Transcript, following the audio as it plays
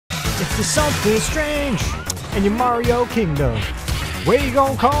If there's something strange in your Mario Kingdom, where you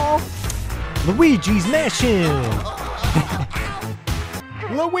gonna call? Luigi's Mansion!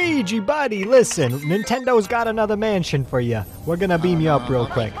 Luigi, buddy, listen, Nintendo's got another mansion for you. We're gonna beam you up real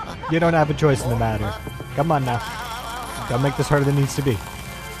quick. You don't have a choice in the matter. Come on now. Don't make this harder than it needs to be.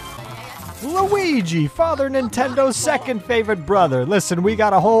 Luigi, Father Nintendo's second favorite brother. Listen, we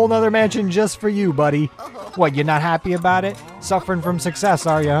got a whole nother mansion just for you, buddy. What, you're not happy about it? Suffering from success,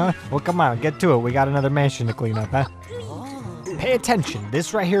 are you, huh? Well, come on, get to it. We got another mansion to clean up, huh? Pay attention.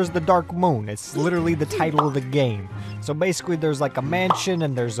 This right here is the Dark Moon. It's literally the title of the game. So basically, there's like a mansion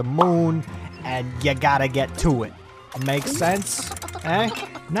and there's a moon, and you gotta get to it. Makes sense? Eh?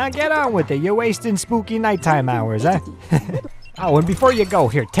 Now get on with it. You're wasting spooky nighttime hours, eh? Oh, and before you go,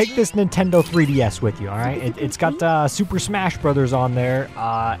 here, take this Nintendo 3DS with you, alright? It's got Super Smash Brothers on there,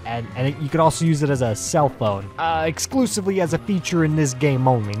 and you can also use it as a cell phone. Exclusively as a feature in this game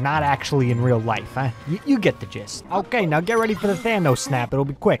only, not actually in real life, huh? You get the gist. Okay, now get ready for the Thanos snap, it'll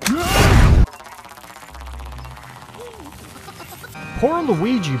be quick. Poor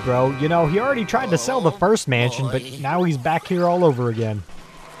Luigi, bro. You know, he already tried to sell the first mansion, but now he's back here all over again.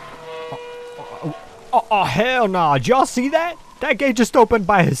 Oh, hell nah. Did y'all see that? That gate just opened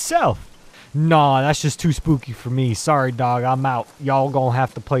by itself. Nah, that's just too spooky for me. Sorry, dog. I'm out. Y'all gonna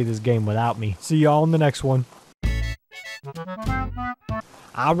have to play this game without me. See y'all in the next one.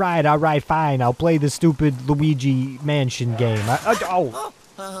 Alright, fine. I'll play the stupid Luigi Mansion game.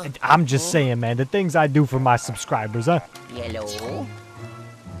 I'm just saying, man. The things I do for my subscribers, huh? Hello?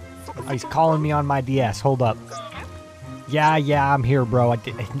 Oh, he's calling me on my DS. Hold up. Yeah, I'm here, bro.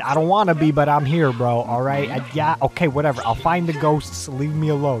 I don't want to be, but I'm here, bro. All right? Yeah, okay, whatever. I'll find the ghosts. Leave me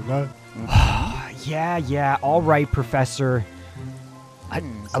alone, huh? Yeah. All right, Professor. I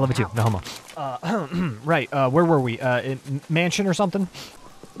love it too. No homo. Right, where were we? In mansion or something?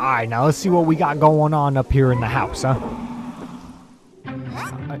 All right, now let's see what we got going on up here in the house, huh?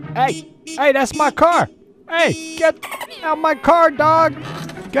 Hey, that's my car. Hey, get out my car, dog.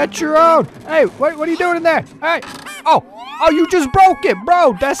 Get your own. Hey, what are you doing in there? Hey. Oh, you just broke it,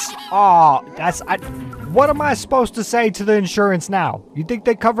 bro. What am I supposed to say to the insurance now? You think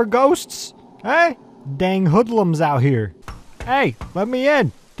they cover ghosts? Hey? Dang hoodlums out here. Hey, let me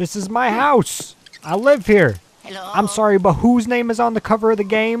in. This is my house. I live here. Hello? I'm sorry, but whose name is on the cover of the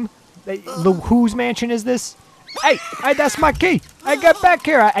game? Whose mansion is this? Hey, that's my key. Hey, get back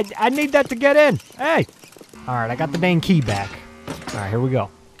here. I need that to get in. Hey. All right, I got the dang key back. All right, here we go.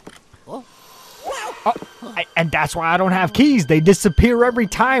 And that's why I don't have keys. They disappear every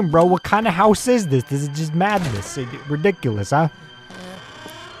time, bro. What kind of house is this? This is just madness. Ridiculous, huh?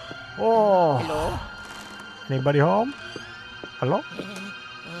 Oh. Hello? Anybody home? Hello?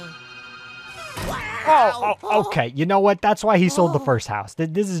 Oh, okay. You know what? That's why he sold the first house.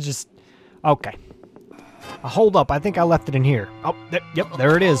 This is just... Okay. Hold up. I think I left it in here. Oh, yep,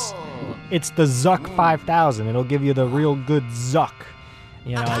 there it is. It's the Zuck 5000. It'll give you the real good Zuck.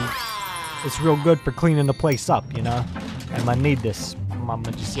 You know, it's real good for cleaning the place up, you know? I'm gonna need this. I'm gonna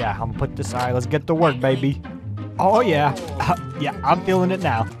put this... All right, let's get to work, baby. Oh, yeah. Yeah, I'm feeling it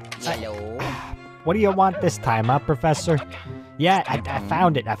now. Hello? What do you want this time, huh, Professor? Yeah, I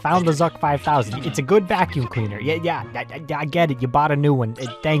found it. I found the Zuck 5000. It's a good vacuum cleaner. Yeah, I get it. You bought a new one.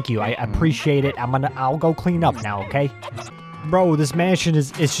 Thank you. I appreciate it. I'll go clean up now, okay? Bro, this mansion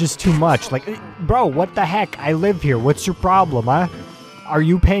it's just too much. Like, bro, what the heck? I live here. What's your problem, huh? Are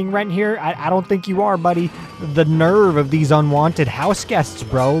you paying rent here? I don't think you are, buddy. The nerve of these unwanted house guests,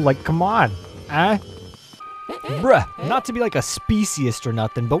 bro. Like, come on. Huh? Bruh, not to be like a speciest or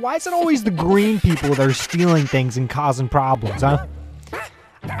nothing, but why is it always the green people that are stealing things and causing problems, huh?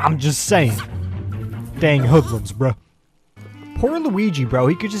 I'm just saying. Dang hoodlums, bruh. Poor Luigi, bro.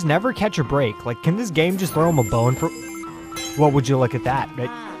 He could just never catch a break. Like, can this game just throw him a bone for... What would you look at that?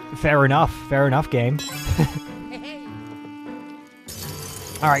 Fair enough. Fair enough, game.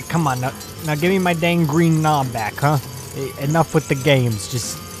 Alright, come on. Now give me my dang green knob back, huh? Enough with the games.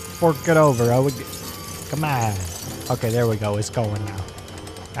 Just fork it over. Come on. Okay, there we go. It's going now.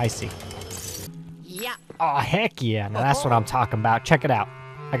 I see. Yeah. Oh, heck yeah. Now that's what I'm talking about. Check it out.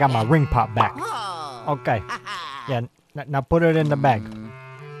 I got my ring pop back. Okay. Yeah, now put it in the bag.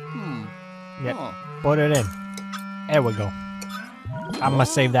 Yeah, put it in. There we go. I'm gonna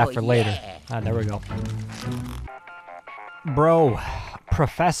save that for later. Ah, there we go. Bro,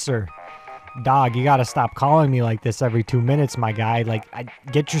 Professor. Dog, you gotta stop calling me like this every 2 minutes, my guy. Like,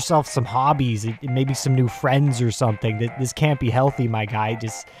 get yourself some hobbies, maybe some new friends or something. This can't be healthy, my guy.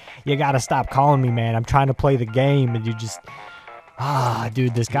 You gotta stop calling me, man. I'm trying to play the game, and you just... Ah,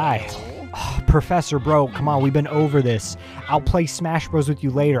 dude, this guy. Oh, Professor, bro, come on, we've been over this. I'll play Smash Bros with you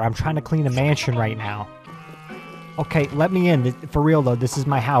later. I'm trying to clean a mansion right now. Okay, let me in. For real, though, this is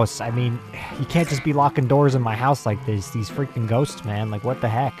my house. I mean, you can't just be locking doors in my house like this. These freaking ghosts, man. Like, what the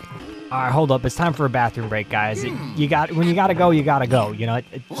heck? All right, hold up. It's time for a bathroom break, guys. When you gotta go, you gotta go. You know,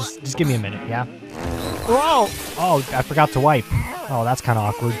 just give me a minute, yeah? Whoa! Oh, I forgot to wipe. Oh, that's kind of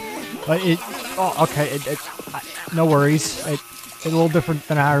awkward. Okay. No worries. It's a little different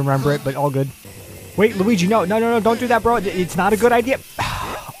than how I remember it, but all good. Wait, Luigi, no, don't do that, bro. It's not a good idea.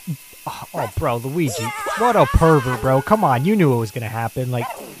 Oh, bro, Luigi, what a pervert, bro. Come on, you knew it was gonna happen. Like,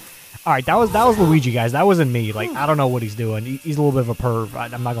 all right, that was Luigi, guys. That wasn't me. Like, I don't know what he's doing. He's a little bit of a perv.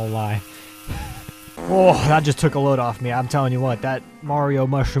 I'm not gonna lie. Oh, that just took a load off me. I'm telling you what, that Mario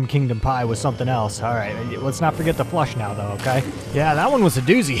Mushroom Kingdom pie was something else. All right, let's not forget to flush now, though, okay? Yeah, that one was a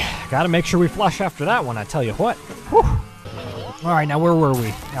doozy. Gotta make sure we flush after that one, I tell you what. Whew. All right, now where were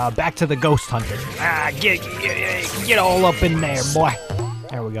we? Back to the ghost hunter. Get all up in there, boy.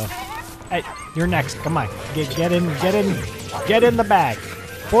 There we go. Hey, you're next. Come on, get in the bag.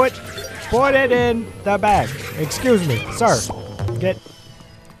 Put it in the bag. Excuse me, sir.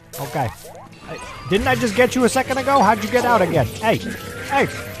 Okay. Didn't I just get you a second ago? How'd you get out again? Hey,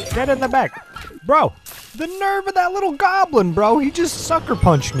 get in the bag. Bro, the nerve of that little goblin, bro. He just sucker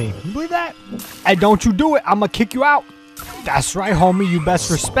punched me. You believe that? Hey, don't you do it. I'm gonna kick you out. That's right, homie. You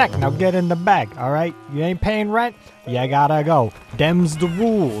best respect. Now get in the bag, all right? You ain't paying rent? You gotta go. Dem's the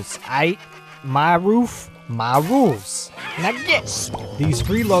rules, aight? My roof, my rules. Now get. These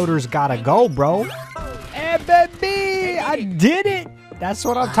freeloaders gotta go, bro. Hey, baby, I did it. That's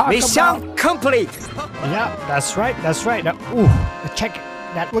what I'm talking about. Mission complete. Yeah, that's right. Now, ooh, check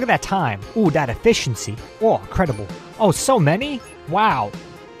that. Look at that time. Ooh, that efficiency. Oh, incredible. Oh, so many? Wow.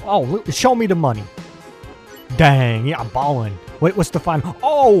 Oh, show me the money. Dang, yeah, I'm balling. Wait, what's the final?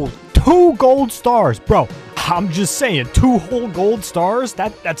 Oh, 2 gold stars, bro. I'm just saying, 2 whole gold stars.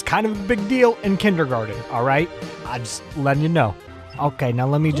 That's kind of a big deal in kindergarten. All right, I'm just letting you know. Okay, now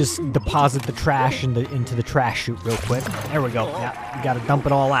let me just deposit the trash into the trash chute real quick. There we go. Yeah, you gotta dump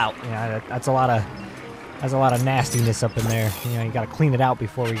it all out. Yeah, that's a lot of nastiness up in there. You know, you gotta clean it out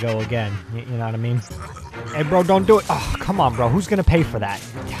before we go again. You know what I mean? Hey, bro, don't do it. Oh, come on, bro. Who's gonna pay for that?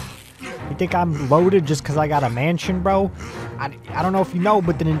 You think I'm loaded just because I got a mansion, bro? I don't know if you know,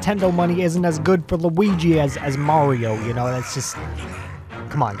 but the Nintendo money isn't as good for Luigi as Mario. You know, that's just...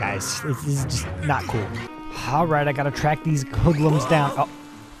 Come on, guys. This is just not cool. All right, I gotta track these hoodlums down. Oh,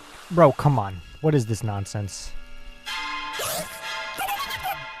 bro, come on. What is this nonsense?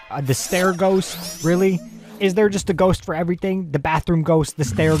 The stair ghost? Really? Is there just a ghost for everything? The bathroom ghost, the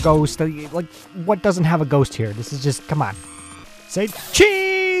stair ghost? Like, what doesn't have a ghost here? This is just, come on. Say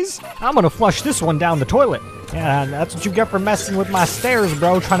cheese! I'm gonna flush this one down the toilet. Yeah, that's what you get for messing with my stairs,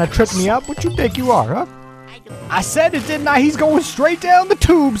 bro. Trying to trip me up? What you think you are, huh? I said it, didn't I? He's going straight down the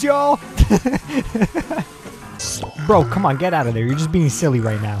tubes, y'all. Bro, come on, get out of there. You're just being silly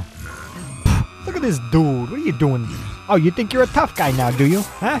right now. Look at this dude. What are you doing? Oh, you think you're a tough guy now, do you?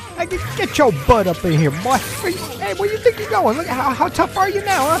 Huh? Get your butt up in here, boy. Hey, where you think you're going? Look, how tough are you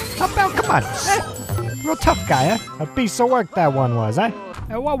now, huh? How about, come on. Real tough guy, huh? A piece of work that one was, huh?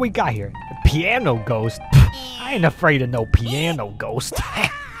 And what we got here? A piano ghost? I ain't afraid of no piano ghost.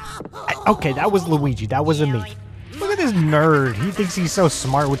 Okay, that was Luigi. That wasn't me. Look at this nerd. He thinks he's so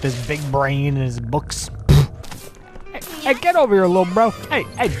smart with his big brain and his books. Hey, get over here, little bro. Hey,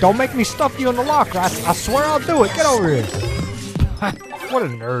 don't make me stuff you in the locker. I swear I'll do it. Get over here. What a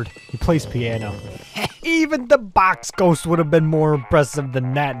nerd. He plays piano. Even the box ghost would have been more impressive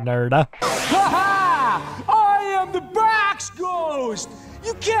than that nerd, huh? Ha-ha! I am the box ghost!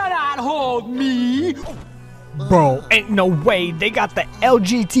 You cannot hold me! Bro, ain't no way. They got the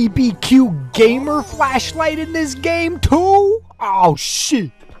LGBTQ gamer flashlight in this game, too? Oh, shit.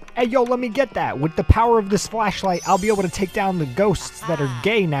 Hey, yo, let me get that. With the power of this flashlight, I'll be able to take down the ghosts that are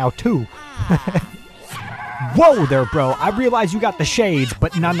gay now, too. Whoa there, bro. I realize you got the shades,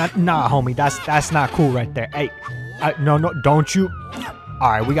 but nah, homie. That's not cool right there. Hey, no, don't you...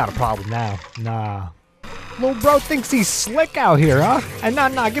 Alright, we got a problem now. Nah. Little bro thinks he's slick out here, huh? And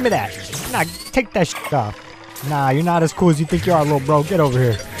nah, give me that. Nah, take that shit off. Nah, you're not as cool as you think you are, little bro. Get over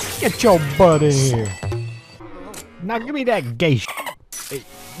here. Get your butt in here. Now, give me that gay shit.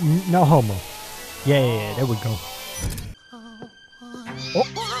 No homo. Yeah, there we go.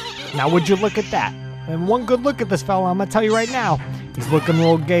 Oh, now would you look at that? And one good look at this fella, I'm gonna tell you right now, he's looking a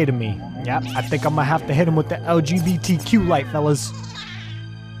little gay to me. Yep, I think I'm gonna have to hit him with the LGBTQ light, fellas.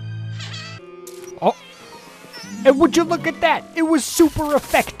 Oh, and would you look at that? It was super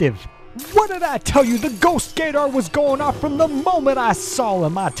effective. What did I tell you? The ghost gator was going off from the moment I saw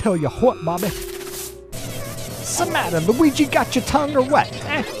him. I tell you what, Bobby. What's the matter? Luigi got your tongue or what?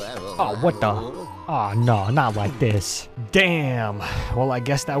 Eh? Oh, what the? Oh, no, not like this. Damn. Well, I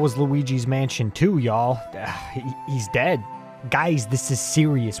guess that was Luigi's mansion too, y'all. He's dead. Guys, this is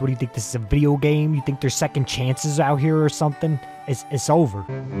serious. What do you think? This is a video game? You think there's second chances out here or something? It's over.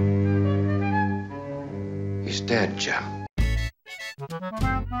 He's dead, Joe.